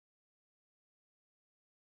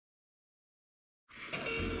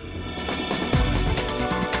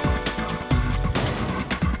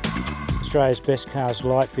Australia's Best Cars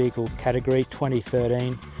Light Vehicle category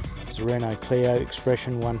 2013 is the Renault Clio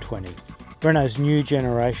Expression 120. Renault's new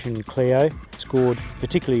generation Clio scored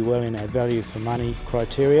particularly well in our value for money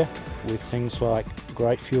criteria with things like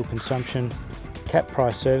great fuel consumption, cap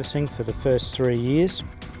price servicing for the first 3 years,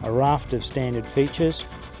 a raft of standard features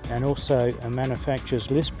and also a manufacturer's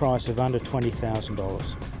list price of under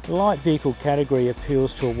 $20,000. The light vehicle category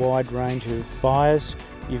appeals to a wide range of buyers.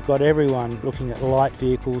 You've got everyone looking at light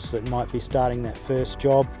vehicles that might be starting that first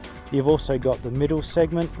job. You've also got the middle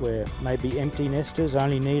segment where maybe empty nesters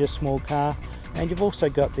only need a small car, and you've also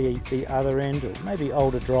got the other end, maybe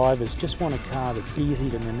older drivers just want a car that's easy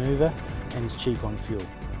to manoeuvre and is cheap on fuel.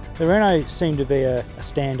 The Renault seemed to be a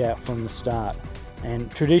standout from the start, and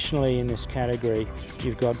traditionally in this category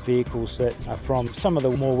you've got vehicles that are from some of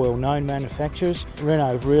the more well-known manufacturers.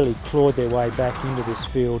 Renault have really clawed their way back into this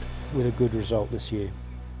field with a good result this year.